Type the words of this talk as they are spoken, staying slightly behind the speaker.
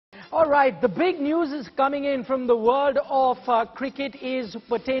All right, the big news is coming in from the world of cricket is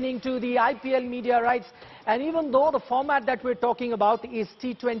pertaining to the IPL media rights. And even though the format that we're talking about is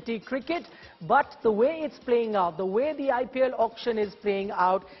T20 cricket, but the way it's playing out, the way the IPL auction is playing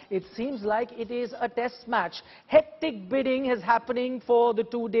out, it seems like it is a test match. Hectic bidding is happening for the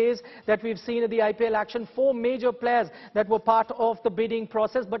 2 days that we've seen at the IPL action. 4 major players that were part of the bidding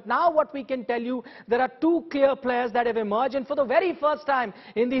process. But now what we can tell you, there are 2 clear players that have emerged. And for the very first time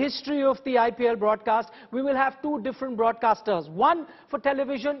in the history of the IPL broadcast, we will have 2 different broadcasters. One for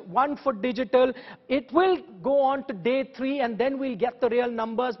television, one for digital. It will go on to day 3 and then we'll get the real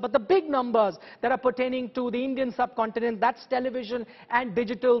numbers. But the big numbers that are pertaining to the Indian subcontinent, that's television and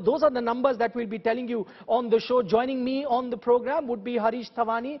digital. Those are the numbers that we'll be telling you on the show. Joining me on the program would be Harish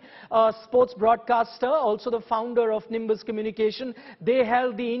Thawani, a sports broadcaster, also the founder of Nimbus Communication. They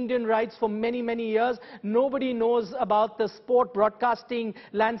held the Indian rights for many, many years. Nobody knows about the sport broadcasting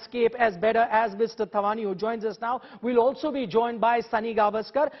landscape as better as Mr. Thawani, who joins us now. We'll also be joined by Sunny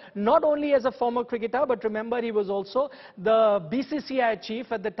Gavaskar, not only as a former cricketer, but remember he was also the BCCI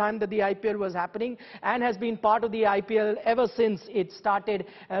chief at the time that the IPL was happening and has been part of the IPL ever since it started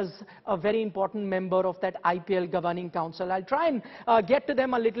as a very important member of that IPL governing council. I'll try and get to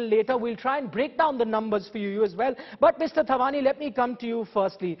them a little later. We'll try and break down the numbers for you as well. But Mr. Thawani, let me come to you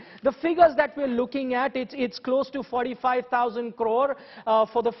firstly. The figures that we're looking at, it's close to 45,000 crore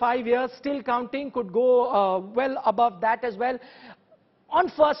for the 5 years, still counting, could go well above that as well. On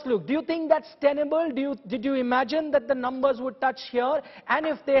first look, do you think that's tenable? Did you imagine that the numbers would touch here? And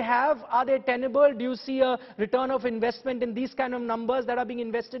if they have, are they tenable? Do you see a return of investment in these kind of numbers that are being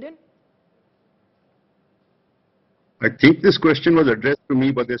invested in? I think this question was addressed to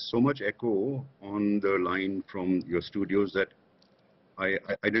me, but there's so much echo on the line from your studios that I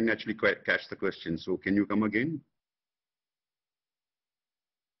didn't actually quite catch the question. So can you come again?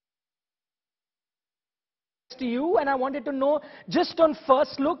 To you, and I wanted to know, just on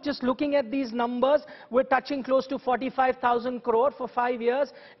first look, just looking at these numbers, we're touching close to 45,000 crore for 5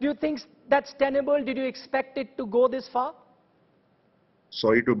 years. Do you think that's tenable? Did you expect it to go this far?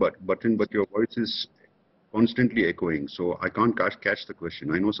 Sorry to butt in, but your voice is constantly echoing, so I can't catch the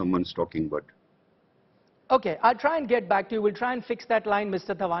question. I know someone's talking, but... Okay, I'll try and get back to you. We'll try and fix that line,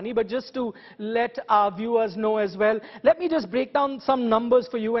 Mr. Thawani. But just to let our viewers know as well, let me just break down some numbers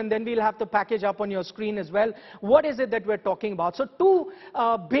for you and then we'll have the package up on your screen as well. What is it that we're talking about? So 2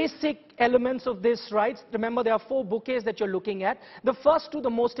 basic elements of this rights. Remember, there are 4 bouquets that you're looking at. The first 2, the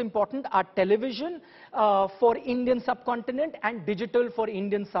most important, are television for Indian subcontinent and digital for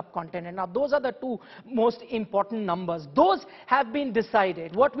Indian subcontinent. Now, those are the 2 most important numbers. Those have been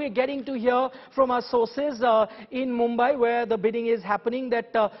decided. What we're getting to hear from our sources in Mumbai, where the bidding is happening,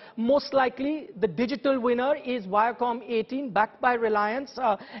 that most likely the digital winner is Viacom 18, backed by Reliance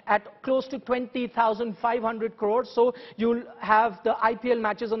at close to 20,500 crores. So you'll have the IPL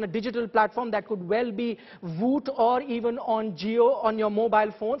matches on the digital platform that could well be Voot or even on Jio on your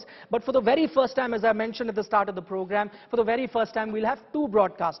mobile phones. But for the very first time, as I mentioned at the start of the program, for the very first time we'll have 2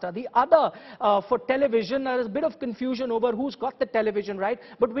 broadcasters. The other for television, there is a bit of confusion over who's got the television right,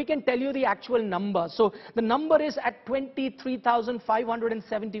 but we can tell you the actual number. So the number is at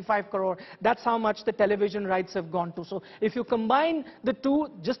 23,575 crore. That's how much the television rights have gone to. So if you combine the 2,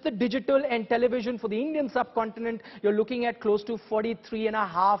 just the digital and television for the Indian subcontinent, you're looking at close to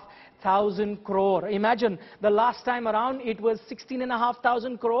 43,500 crore. Imagine the last time around it was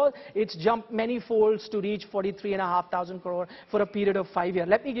 16,500 crore. It's jumped many folds to reach 43,500 crore for a period of 5 years.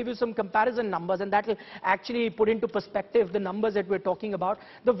 Let me give you some comparison numbers, and that will actually put into perspective the numbers that we're talking about.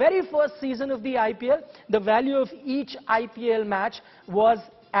 The very first season of the IPL, the value of each IPL match was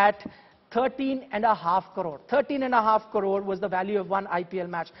at 13.5 crore. 13.5 crore was the value of one IPL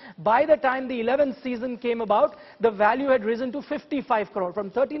match. By the time the 11th season came about, the value had risen to 55 crore. From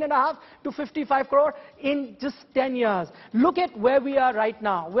 13.5 to 55 crore in just 10 years. Look at where we are right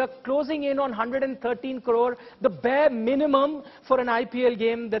now. We're closing in on 113 crore, the bare minimum for an IPL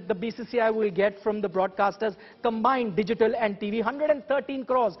game that the BCCI will get from the broadcasters, combined digital and TV. 113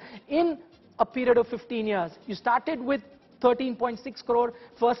 crores in a period of 15 years. You started with 13.6 crore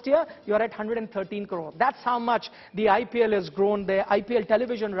first year, you're at 113 crore. That's how much the IPL has grown. The IPL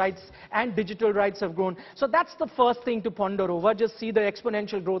television rights and digital rights have grown. So that's the first thing to ponder over. Just see the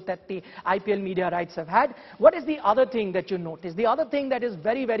exponential growth that the IPL media rights have had. What is the other thing that you notice? The other thing that is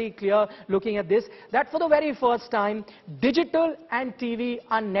very, very clear looking at this, that for the very first time, digital and TV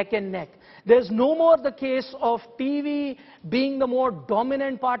are neck and neck. There's no more the case of TV being the more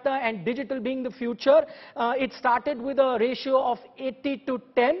dominant partner and digital being the future. It started with a ratio of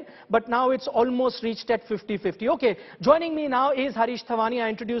 80-10, but now it's almost reached at 50-50. Okay, joining me now is Harish Thawani. I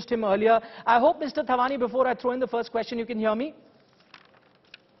introduced him earlier. I hope, Mr. Thawani, before I throw in the first question, you can hear me?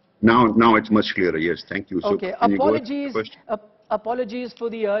 Now it's much clearer. Yes, thank you. So Okay, can you go ahead with the question? apologies for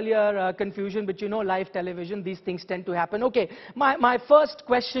the earlier confusion, but you know, live television, these things tend to happen. Okay, my first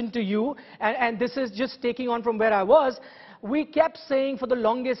question to you, and this is just taking on from where I was. We kept saying for the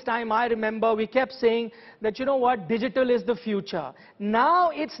longest time, I remember, we kept saying that, you know what, digital is the future.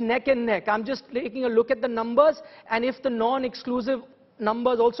 Now it's neck and neck. I'm just taking a look at the numbers, and if the non-exclusive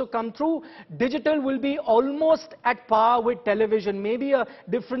numbers also come through, digital will be almost at par with television, maybe a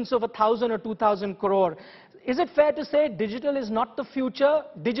difference of 1,000 or 2,000 crore. Is it fair to say digital is not the future,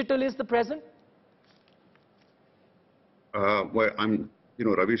 digital is the present? Well,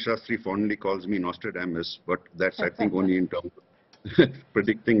 Ravi Shastri fondly calls me Nostradamus, but that's, I think, only in terms of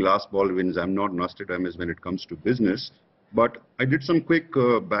predicting last ball wins. I'm not Nostradamus when it comes to business. But I did some quick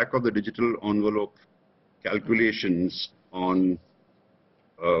back of the digital envelope calculations on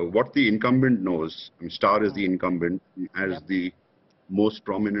what the incumbent knows. I mean, Star is the incumbent, as the most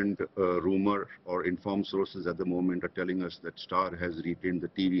prominent rumor or informed sources at the moment are telling us that Star has retained the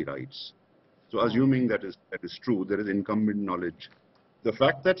TV rights. So assuming that is true, there is incumbent knowledge. The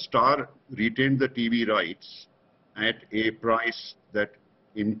fact that Star retained the TV rights at a price that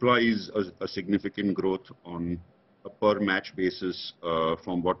implies a significant growth on a per match basis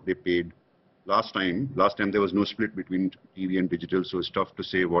from what they paid last time there was no split between TV and digital, so it's tough to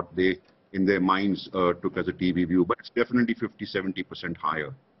say what they in their minds took as a TV view, but it's definitely 50-70%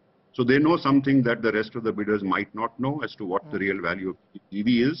 higher. So they know something that the rest of the bidders might not know as to what the real value of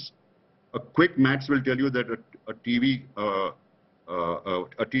TV is. A quick match will tell you that a T20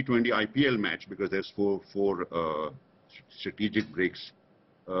 IPL match, because there's four strategic breaks,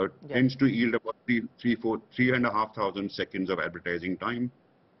 tends to yield about 3,500 seconds of advertising time.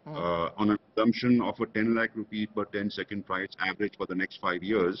 On an assumption of a 10 lakh rupee per 10-second price average for the next 5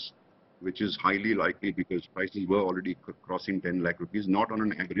 years, which is highly likely because prices were already crossing 10 lakh rupees, not on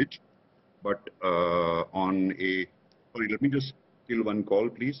an average, but on a... Sorry, let me just kill one call,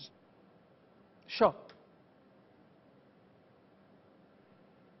 please. Sure.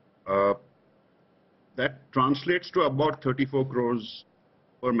 That translates to about 34 crores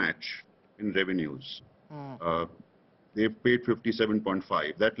per match in revenues. They've paid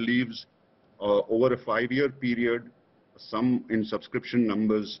 57.5. That leaves over a 5-year period sum in subscription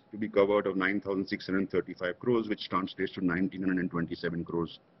numbers to be covered of 9,635 crores, which translates to 1,927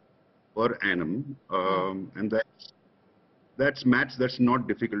 crores per annum. And that's maths that's not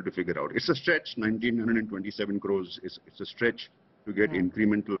difficult to figure out. It's a stretch. 1,927 crores is a stretch to get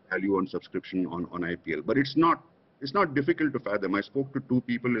incremental value on subscription on IPL. But it's not difficult to fathom. I spoke to 2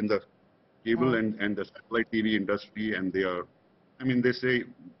 people in the cable and the satellite TV industry, and they are, I mean, they say,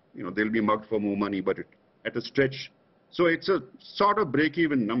 you know, they'll be mugged for more money, but at a stretch. So it's a sort of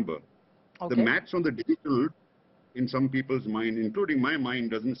break-even number. Okay. The maths on the digital, in some people's mind, including my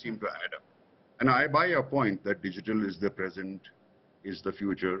mind, doesn't seem to add up. And I buy a point that digital is the present, is the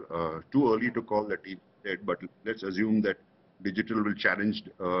future. Too early to call that dead, but let's assume that digital will challenge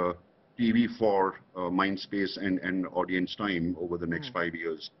TV for mind space and audience time over the next 5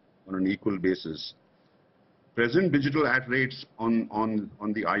 years on an equal basis. Present digital ad rates on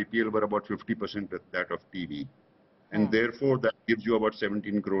the IPL were about 50% of that of TV. And therefore, that gives you about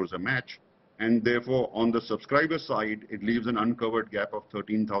 17 crores a match. And therefore, on the subscriber side, it leaves an uncovered gap of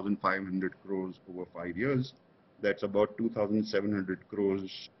 13,500 crores over 5 years. That's about 2,700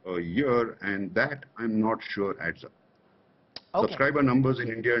 crores a year. And that, I'm not sure, adds up. Okay. Subscriber numbers in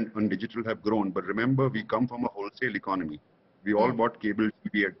India on digital have grown. But remember, we come from a wholesale economy. We all bought cable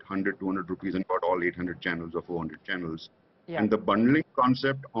TV at 100, 200 rupees and got all 800 channels or 400 channels. And the bundling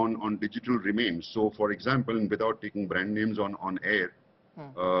concept on digital remains. So, for example, and without taking brand names on air,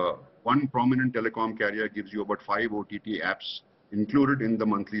 one prominent telecom carrier gives you about 5 OTT apps included in the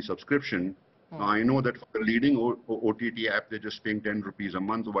monthly subscription. Now, I know that for the leading OTT app, they're just paying 10 rupees a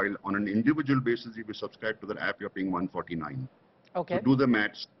month, while on an individual basis, if you subscribe to that app, you're paying 149. Okay. So do the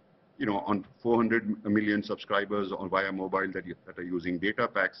maths. You know, on 400 million subscribers on via mobile that are using data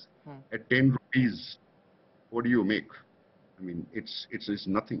packs, at 10 rupees, what do you make? I mean, it's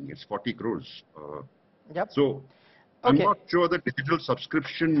nothing. It's 40 crores. So I'm not sure the digital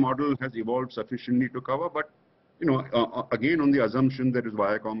subscription model has evolved sufficiently to cover, but, you know, again, on the assumption that is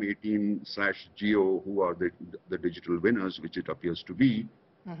Viacom 18/Jio, who are the digital winners, which it appears to be,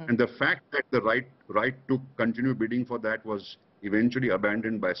 and the fact that the right to continue bidding for that was eventually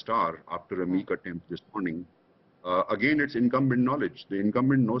abandoned by Star after a meek attempt this morning. Again, it's incumbent knowledge. The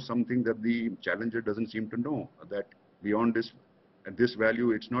incumbent knows something that the challenger doesn't seem to know, that beyond this, at this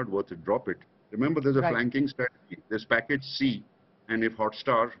value, it's not worth it. Drop it. Remember, there's a flanking strategy. There's package C, and if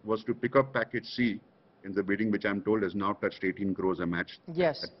Hotstar was to pick up package C in the bidding, which I'm told has now touched 18 crores a match.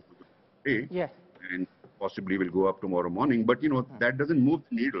 Yes. Today, yes. And possibly will go up tomorrow morning. But that doesn't move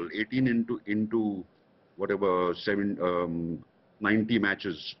the needle. 18 into whatever 90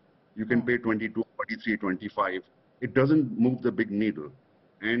 matches. You can pay 22, 23, 25. It doesn't move the big needle.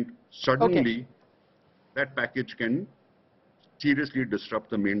 And suddenly, that package can seriously disrupt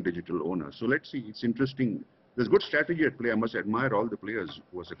the main digital owner. So let's see. It's interesting. There's good strategy at play. I must admire all the players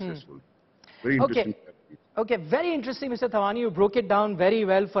who are successful. Very interesting. Okay, very interesting, Mr. Thawani. You broke it down very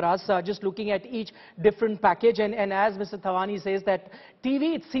well for us, just looking at each different package. And as Mr. Thawani says that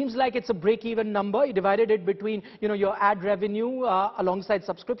TV, it seems like it's a break-even number. He divided it between, your ad revenue alongside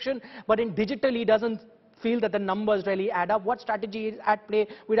subscription. But in digital, he doesn't feel that the numbers really add up. What strategy is at play,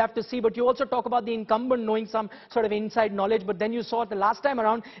 we'd have to see. But you also talk about the incumbent knowing some sort of inside knowledge. But then you saw the last time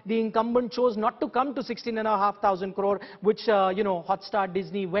around, the incumbent chose not to come to 16,500 crore, which, Hotstar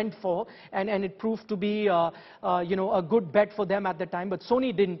Disney went for. And it proved to be, a good bet for them at the time. But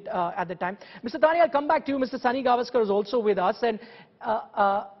Sony didn't at the time. Mr. Thani, I'll come back to you. Mr. Sunny Gavaskar is also with us. And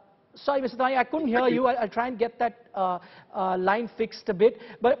sorry, Mr. Thani, I couldn't hear you. I'll try and get that line fixed a bit.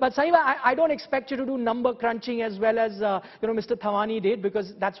 But Sunny, I don't expect you to do number crunching as well as Mr. Thawani did,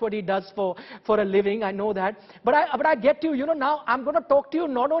 because that's what he does for a living. I know that. But I get you. Now I'm going to talk to you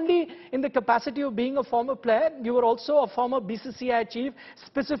not only in the capacity of being a former player. You were also a former BCCI chief,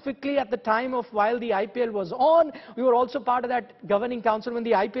 specifically at the time of while the IPL was on. We were also part of that governing council when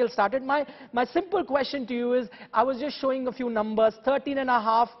the IPL started. My simple question to you is, I was just showing a few numbers.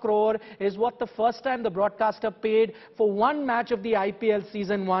 13.5 crore is what the first time the broadcaster paid for one match of the IPL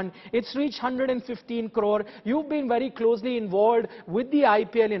season 1. It's reached 115 crore. You've been very closely involved with the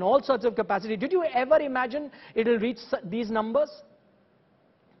IPL in all sorts of capacity. Did you ever imagine it'll reach these numbers?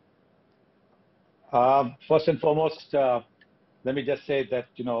 First and foremost, let me just say that,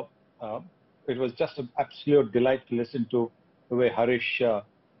 it was just an absolute delight to listen to the way Harish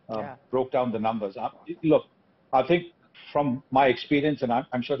broke down the numbers. Look, I think from my experience, and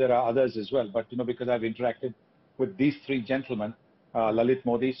I'm sure there are others as well, but because I've interacted with these three gentlemen, Lalit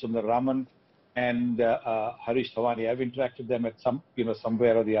Modi, Sundar Raman, and Harish Thawani, I've interacted them at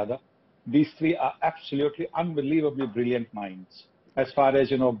somewhere or the other. These three are absolutely unbelievably brilliant minds as far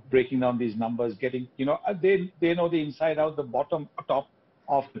as breaking down these numbers, getting they know the inside out, the bottom, top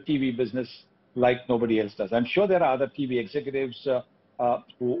of the TV business like nobody else does. I'm sure there are other TV executives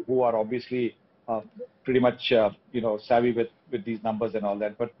who are obviously pretty much savvy with these numbers and all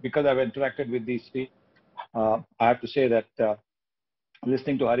that. But because I've interacted with these three, I have to say that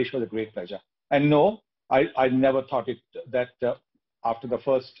listening to Harish was a great pleasure. And no, I never thought that after the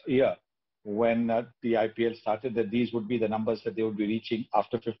first year when the IPL started, that these would be the numbers that they would be reaching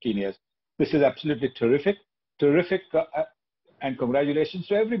after 15 years. This is absolutely terrific, and congratulations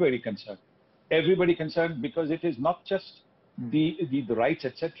to everybody concerned. Everybody concerned, because it is not just the rights,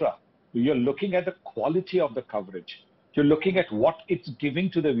 etc. You're looking at the quality of the coverage. You're looking at what it's giving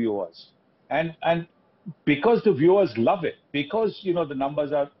to the viewers. And because the viewers love it, because the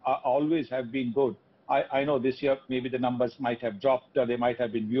numbers are always have been good. I know this year maybe the numbers might have dropped. They might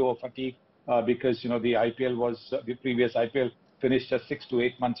have been viewer fatigue because the IPL was the previous IPL finished just 6 to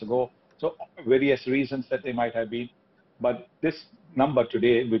 8 months ago. So various reasons that they might have been. But this number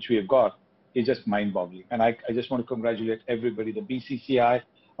today, which we have got, is just mind-boggling. And I just want to congratulate everybody, the BCCI,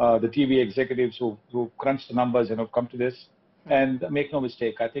 the TV executives who crunch the numbers and have come to this. And make no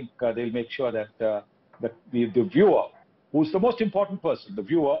mistake, I think they'll make sure that the viewer, who's the most important person, the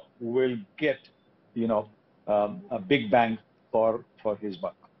viewer will get a big bang for his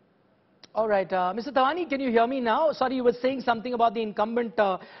buck. All right, Mr. Thawani, can you hear me now? Sorry, you were saying something about the incumbent,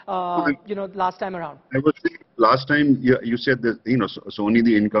 last time around. I was saying last time you said that Sony,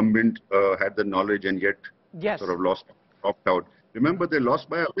 the incumbent, had the knowledge and yet sort of dropped out. Remember, they lost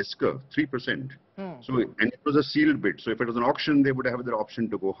by a whisker, 3%. So, and it was a sealed bid. So if it was an auction, they would have the option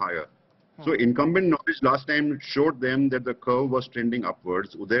to go higher. So incumbent knowledge last time showed them that the curve was trending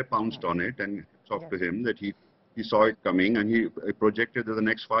upwards. Uday pounced on it and talked to him that he saw it coming, and he projected that the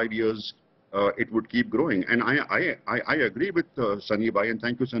next 5 years it would keep growing. And I agree with Sunny Bhai, and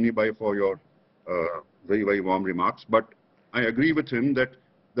thank you, Sunny Bhai, for your very, very warm remarks. But I agree with him that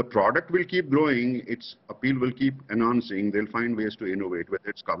the product will keep growing, its appeal will keep enhancing, they'll find ways to innovate, whether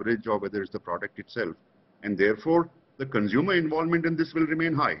it's coverage or whether it's the product itself. And therefore, the consumer involvement in this will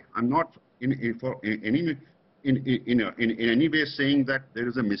remain high. I'm not in any way saying that there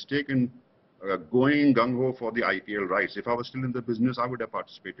is a mistake in going gung-ho for the IPL rights. If I was still in the business, I would have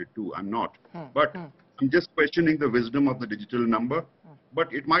participated too. I'm not. But I'm just questioning the wisdom of the digital number,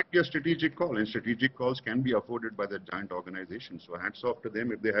 but it might be a strategic call, and strategic calls can be afforded by the giant organizations. So hats off to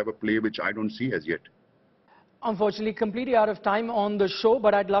them if they have a play which I don't see as yet. Unfortunately, completely out of time on the show,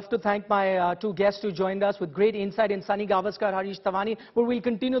 but I'd love to thank my two guests who joined us with great insight in Sunny Gavaskar, Harish Tawani. But we'll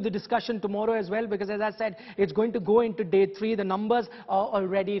continue the discussion tomorrow as well, because as I said, it's going to go into day 3. The numbers are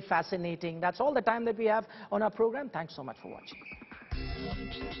already fascinating. That's all the time that we have on our program. Thanks so much for watching.